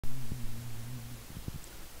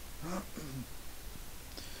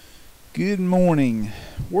Good morning.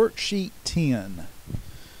 Worksheet 10.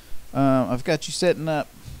 I've got you setting up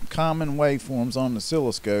common waveforms on the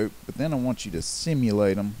oscilloscope, but then I want you to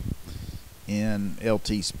simulate them in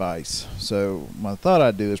LTSpice. So what I thought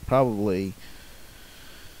I'd do is probably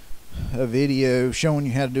a video showing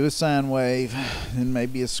you how to do a sine wave, then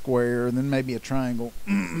maybe a square, then maybe a triangle.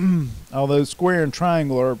 Although square and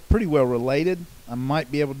triangle are pretty well related, I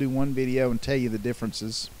might be able to do one video and tell you the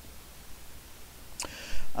differences.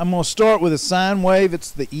 I'm going to start with a sine wave. It's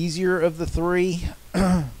the easier of the three.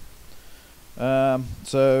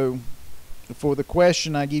 So for the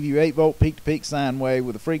question, I give you 8 volt peak to peak sine wave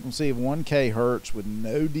with a frequency of 1 kHz with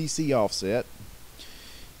no DC offset.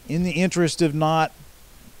 In the interest of not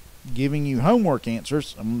giving you homework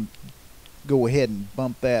answers, I'm going to go ahead and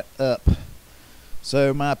bump that up.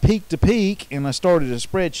 So my peak to peak, and I started a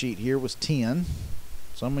spreadsheet here, was 10.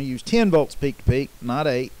 So I'm going to use 10 volts peak to peak, not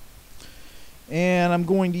 8. And I'm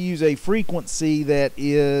going to use a frequency that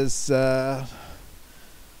is, let's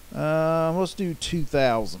do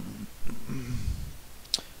 2000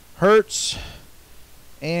 hertz,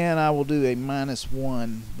 and I will do a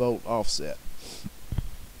 -1 volt offset.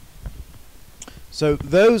 So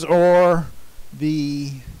those are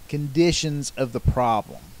the conditions of the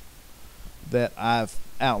problem that I've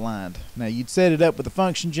outlined. Now you'd set it up with a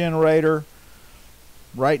function generator,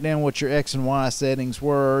 write down what your X and Y settings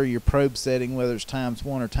were, your probe setting, whether it's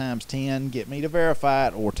 ×1 or ×10, get me to verify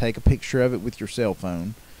it, or take a picture of it with your cell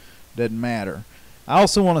phone. Doesn't matter. I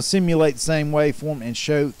also want to simulate the same waveform and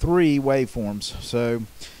show 3 waveforms. So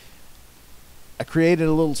I created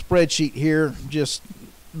a little spreadsheet here just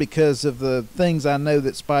because of the things I know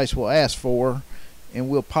that Spice will ask for, and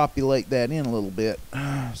we'll populate that in a little bit.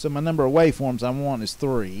 So my number of waveforms I want is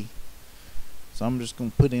 3. So I'm just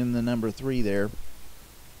going to put in the number 3 there.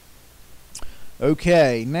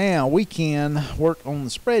 Okay, now we can work on the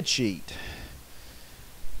spreadsheet.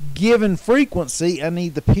 Given frequency, I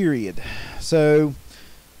need the period. So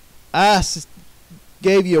I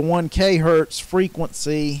gave you a 1 kHz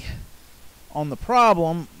frequency on the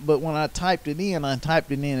problem, but when I typed it in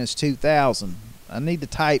as 2000. I need to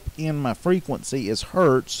type in my frequency as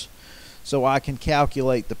hertz so I can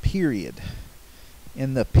calculate the period.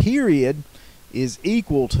 And the period is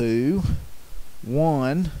equal to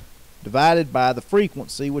 1 divided by the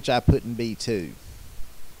frequency, which I put in B2.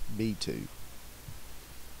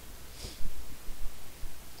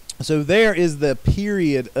 So there is the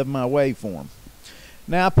period of my waveform.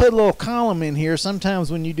 Now I put a little column in here. Sometimes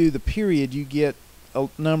when you do the period, you get a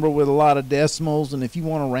number with a lot of decimals, and if you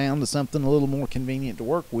want to round to something a little more convenient to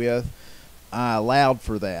work with, I allowed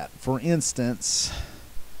for that. For instance,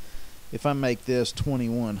 if I make this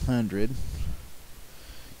 2100,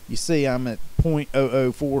 you see I'm at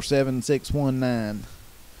 0.0047619.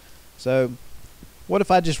 So what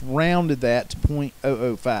if I just rounded that to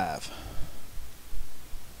 0.005?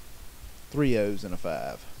 3 O's and a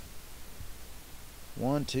 5.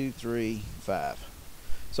 1, 2, 3, 5.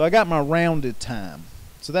 So I got my rounded time.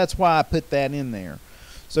 So that's why I put that in there.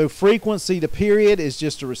 So frequency to period is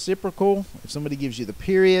just a reciprocal. If somebody gives you the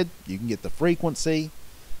period, you can get the frequency.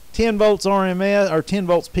 10 volts RMS, or 10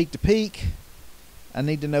 volts peak to peak. I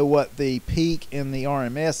need to know what the peak in the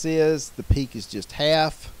RMS is. The peak is just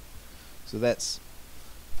half. So that's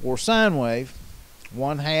for sine wave.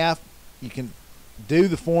 1/2. You can do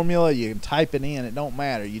the formula. You can type it in. It don't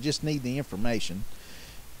matter. You just need the information.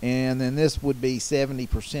 And then this would be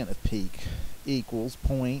 70% of peak equals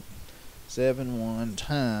 0.71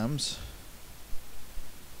 times,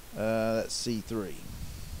 that's C3.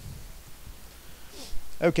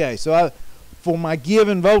 Okay, so for my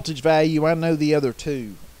given voltage value, I know the other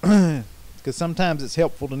two, because sometimes it's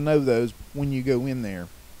helpful to know those when you go in there.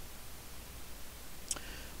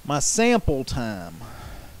 My sample time.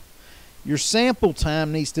 Your sample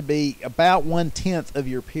time needs to be about 1/10 of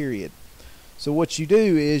your period. So what you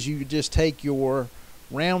do is you just take your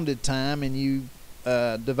rounded time and you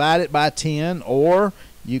divide it by 10, or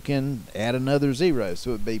you can add another 0.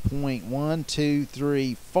 So it would be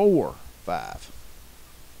 0.123455.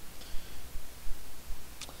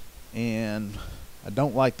 And I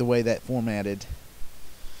don't like the way that formatted.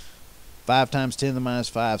 5 times 10 to the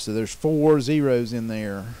 -5, so there's 4 zeros in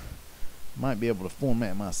there. Might be able to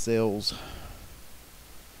format my cells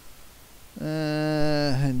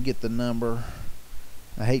and get the number.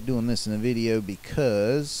 I hate doing this in a video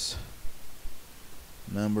because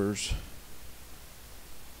numbers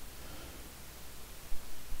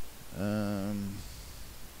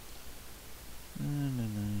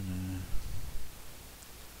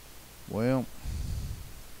well,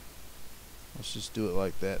 let's just do it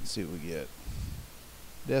like that and see what we get.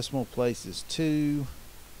 Decimal place is 2,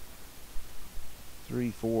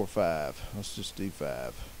 3, 4, 5. Let's just do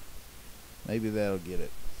 5. Maybe that'll get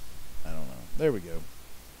it. I don't know. There we go.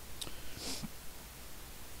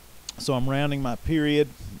 So I'm rounding my period,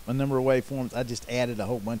 a number of waveforms. I just added a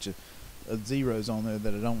whole bunch of zeros on there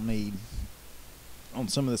that I don't need on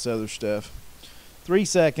some of this other stuff. 3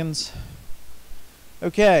 seconds.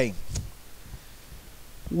 Okay.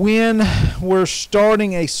 When we're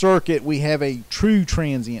starting a circuit, we have a true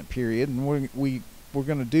transient period, and we're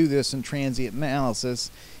going to do this in transient analysis.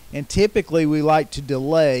 And typically, we like to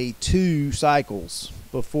delay 2 cycles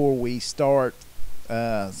before we start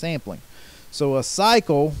sampling. So a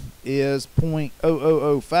cycle is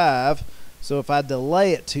 0.0005. So if I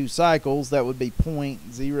delay it 2 cycles, that would be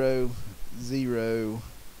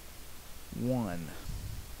 0.001.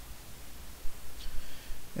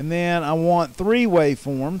 And then I want 3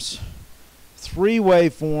 waveforms. 3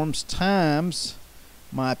 waveforms times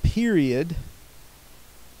my period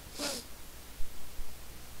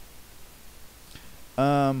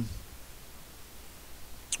will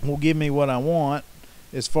give me what I want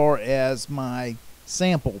as far as my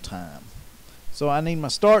sample time. So I need my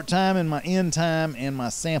start time and my end time and my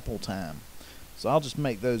sample time. So I'll just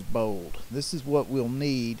make those bold. This is what we'll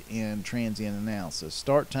need in transient analysis: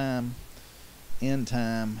 start time, end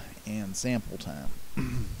time, and sample time.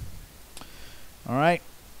 Alright,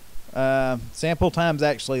 sample time's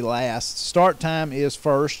actually last. Start time is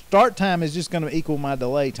first. Start time is just going to equal my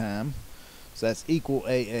delay time, so that's equal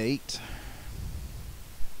A8.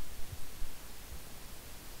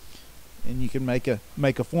 And you can make a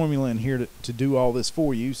formula in here to do all this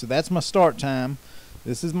for you. So that's my start time.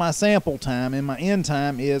 This is my sample time, and my end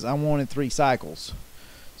time is I wanted 3 cycles.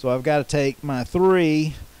 So I've got to take my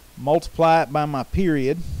 3, multiply it by my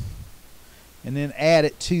period, and then add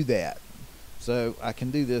it to that. So I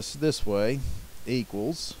can do this way: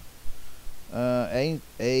 equals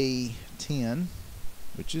A10,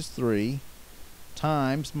 which is 3,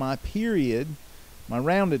 times my period, my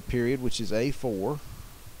rounded period, which is A4,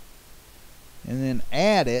 and then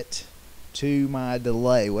add it to my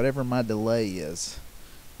delay, whatever my delay is,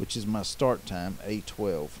 which is my start time,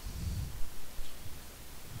 A12.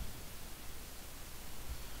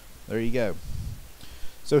 There you go.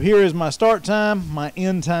 So here is my start time, my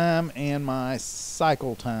end time, and my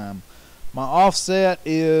cycle time. My offset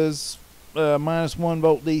is -1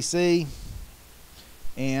 volt DC,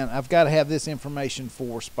 and I've got to have this information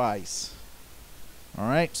for Spice.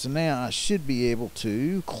 Alright, so now I should be able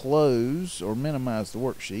to close or minimize the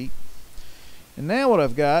worksheet. And now what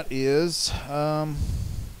I've got is I've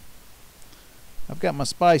got my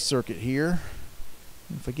Spice circuit here.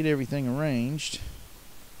 If I get everything arranged,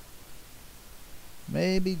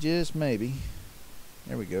 maybe, just maybe,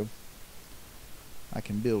 there we go, I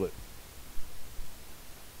can build it.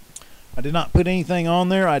 I did not put anything on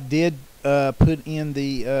there. I did put in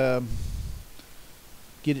the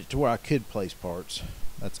get it to where I could place parts.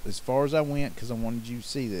 That's as far as I went because I wanted you to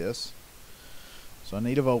see this. So I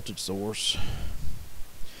need a voltage source.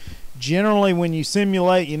 Generally, when you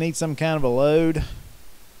simulate, you need some kind of a load.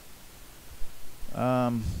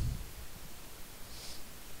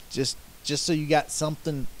 Just so you got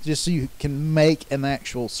something, just so you can make an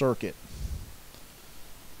actual circuit.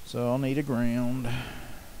 So I'll need a ground.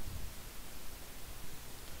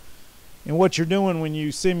 And what you're doing when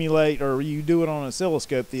you simulate or you do it on an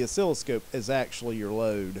oscilloscope, the oscilloscope is actually your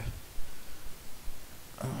load.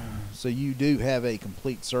 So you do have a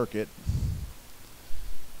complete circuit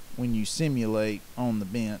when you simulate on the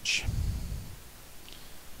bench.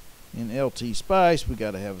 In LTSpice, we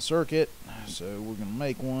got to have a circuit, so we're going to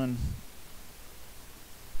make one.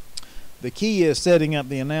 The key is setting up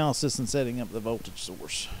the analysis and setting up the voltage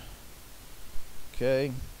source.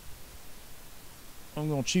 Okay. I'm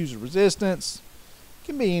going to choose a resistance. It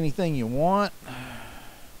can be anything you want. I'm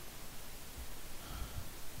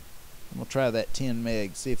going to try that 10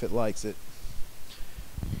 meg, see if it likes it.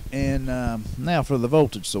 And now for the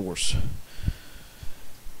voltage source.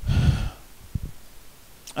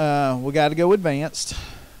 We got to go advanced.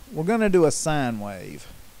 We're going to do a sine wave.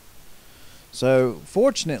 So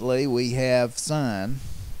fortunately we have sine,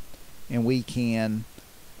 and we can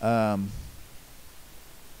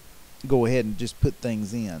go ahead and just put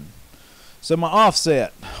things in. So my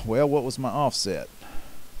offset, well, what was my offset?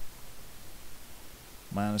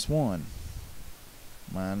 -1.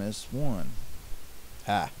 -1.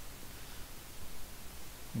 I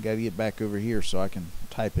got to get back over here so I can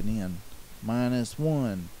type it in.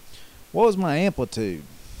 -1. What was my amplitude?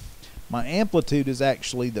 My amplitude is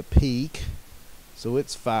actually the peak, so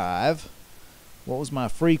it's 5. What was my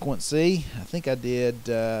frequency? I think I did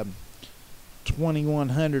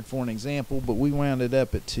 2100 for an example, but we wound it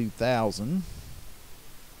up at 2000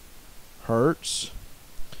 hertz.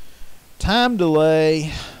 Time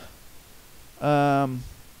delay,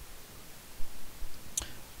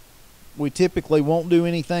 we typically won't do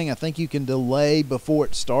anything. I think you can delay before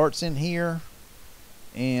it starts in here.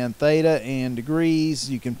 And theta and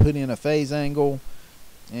degrees, you can put in a phase angle.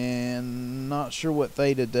 And not sure what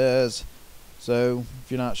theta does. So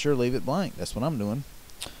if you're not sure, leave it blank. That's what I'm doing.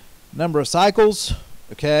 Number of cycles.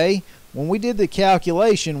 Okay. When we did the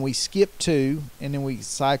calculation, we skipped 2 and then we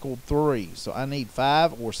cycled 3. So I need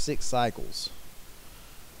 5 or 6 cycles.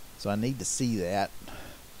 So I need to see that.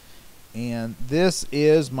 And this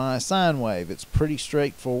is my sine wave. It's pretty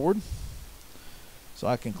straightforward. So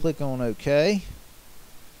I can click on OK.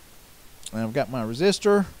 And I've got my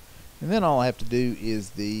resistor. And then all I have to do is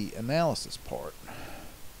the analysis part.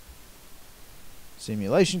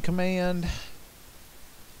 Simulation command.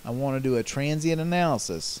 I want to do a transient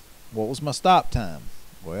analysis. What was my stop time?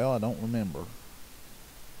 Well, I don't remember.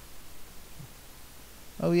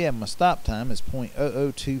 Oh yeah, my stop time is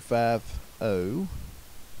 0.00250.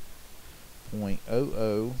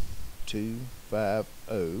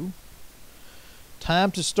 0.00250.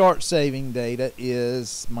 Time to start saving data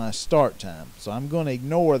is my start time. So I'm going to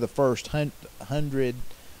ignore the first 100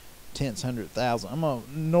 tenths, 100,000. I'm going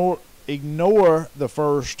to ignore the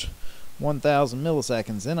first 1,000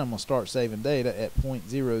 milliseconds. Then I'm going to start saving data at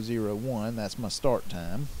 0.001. That's my start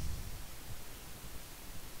time.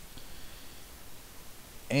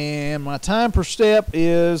 And my time per step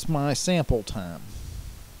is my sample time.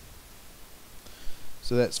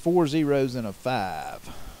 So that's 4 zeros and a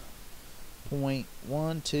 5. 1,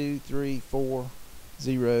 2, 3, 4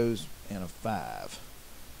 zeros and a 5.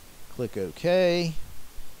 Click OK.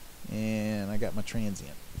 And I got my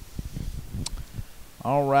transient.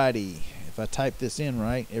 Alrighty. If I type this in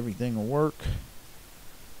right, everything will work.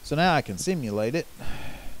 So now I can simulate it.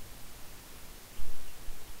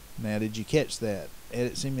 Now, did you catch that?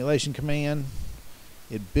 Edit simulation command.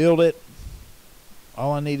 It built it.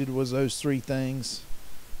 All I needed was those 3 things.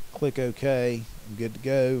 Click OK. I'm good to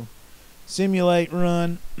go. Simulate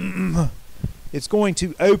run. It's going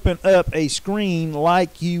to open up a screen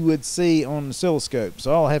like you would see on the oscilloscope.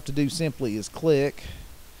 So all I have to do simply is click,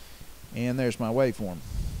 and there's my waveform.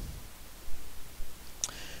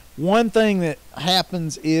 One thing that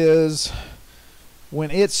happens is when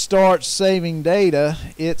it starts saving data,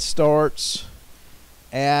 it starts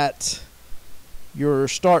at your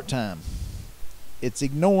start time. It's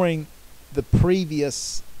ignoring the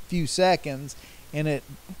previous few seconds, and it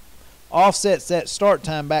offsets that start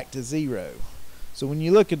time back to 0. So when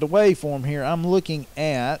you look at the waveform here, I'm looking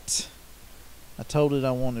at, I told it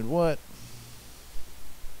I wanted what?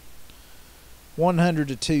 100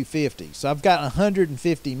 to 250. So I've got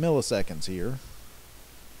 150 milliseconds here.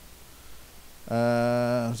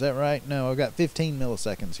 Is that right? No, I've got 15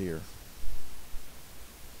 milliseconds here.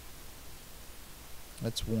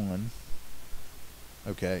 That's 1.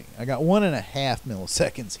 Okay, I got 1.5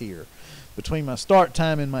 milliseconds here between my start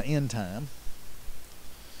time and my end time.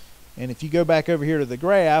 And if you go back over here to the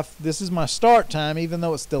graph, this is my start time. Even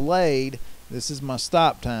though it's delayed, this is my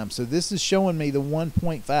stop time. So this is showing me the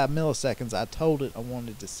 1.5 milliseconds I told it I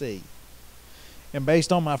wanted to see. And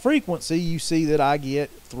based on my frequency, you see that I get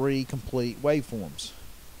 3 complete waveforms.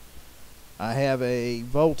 I have a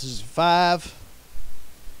voltage of 5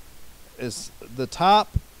 is the top,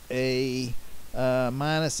 a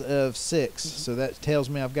minus of 6. So that tells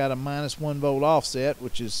me I've got a -1 volt offset,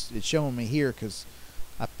 which is it's showing me here because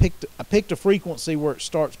I picked a frequency where it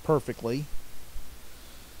starts perfectly.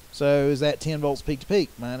 So is that 10 volts peak to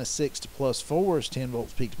peak? -6 to +4 is 10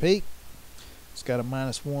 volts peak to peak. It's got a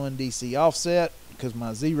 -1 DC offset because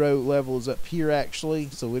my 0 level is up here actually,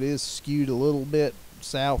 so it is skewed a little bit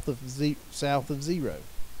south of 0.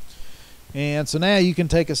 And so now you can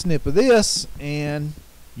take a snip of this and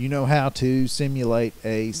you know how to simulate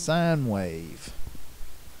a sine wave.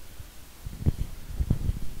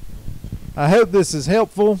 I hope this is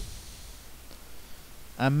helpful.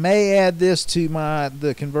 I may add this to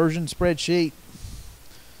the conversion spreadsheet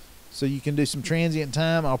so you can do some transient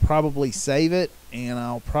time. I'll probably save it, and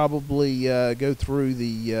I'll probably go through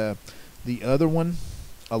the other one.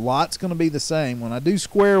 A lot's going to be the same. When I do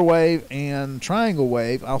square wave and triangle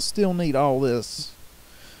wave, I'll still need all this.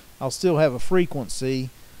 I'll still have a frequency,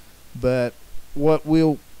 but what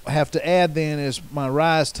we'll have to add then is my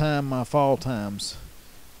rise time, my fall times,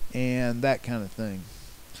 and that kind of thing.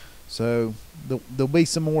 So there'll be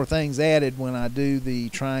some more things added when I do the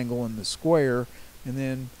triangle and the square, and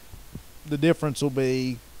then the difference will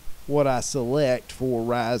be what I select for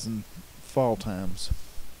rise and fall times.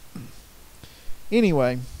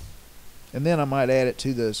 Anyway, and then I might add it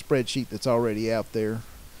to the spreadsheet that's already out there,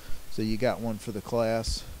 so you got one for the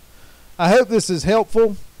class. I hope this is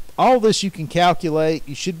helpful. All this you can calculate.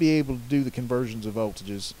 You should be able to do the conversions of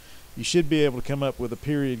voltages. You should be able to come up with a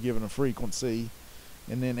period given a frequency,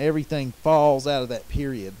 and then everything falls out of that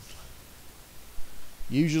period.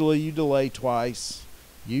 Usually you delay twice.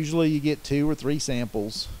 Usually you get 2 or 3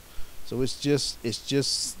 samples. So it's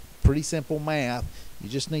just pretty simple math. You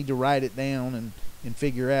just need to write it down and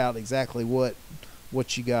figure out exactly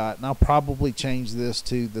what you got. And I'll probably change this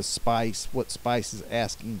to the Spice, what Spice is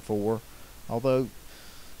asking for. Although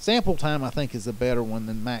sample time I think is a better one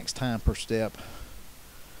than max time per step.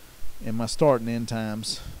 And my start and end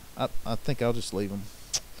times, I think I'll just leave them.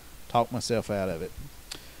 Talk myself out of it.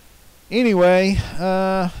 Anyway,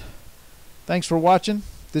 thanks for watching.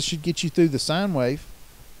 This should get you through the sine wave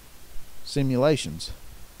simulations,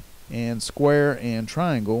 and square and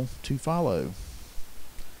triangle to follow.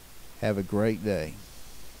 Have a great day.